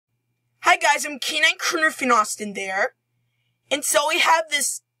Hi guys, I'm Canine crooner in Austin there. And so we have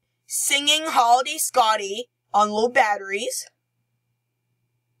this singing holiday Scottie on low batteries.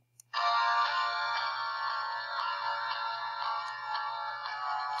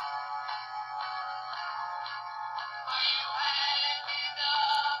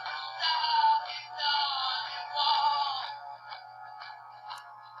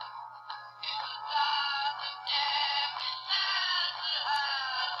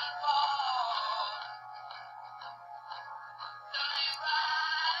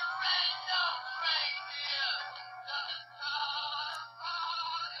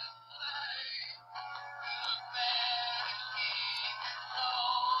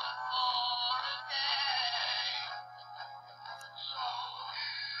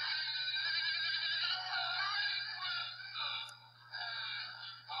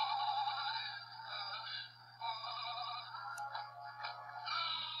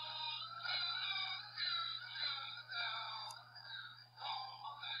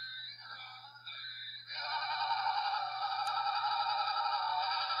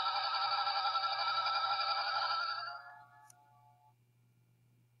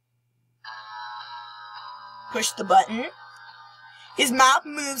 Push the button. His mouth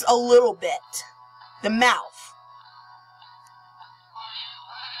moves a little bit. The mouth.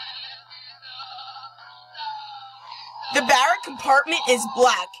 The battery compartment is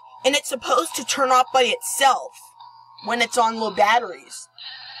black, and it's supposed to turn off by itself when it's on low batteries.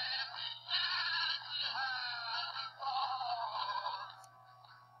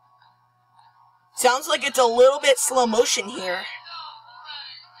 Sounds like it's a little bit slow motion here.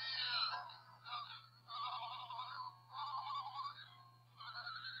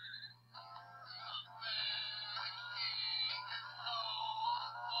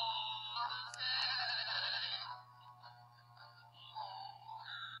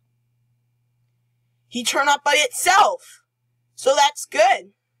 He turned off by itself, so that's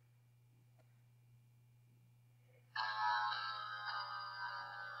good.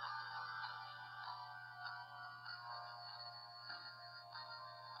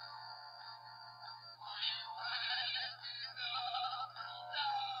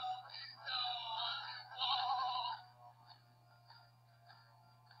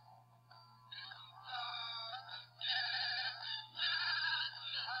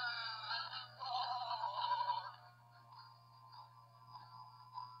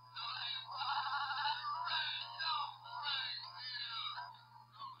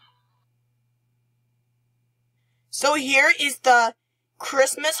 So here is the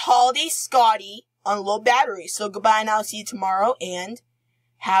Christmas holiday Scottie on low battery. So goodbye and I'll see you tomorrow, and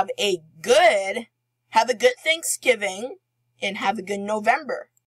have a good Thanksgiving and have a good November.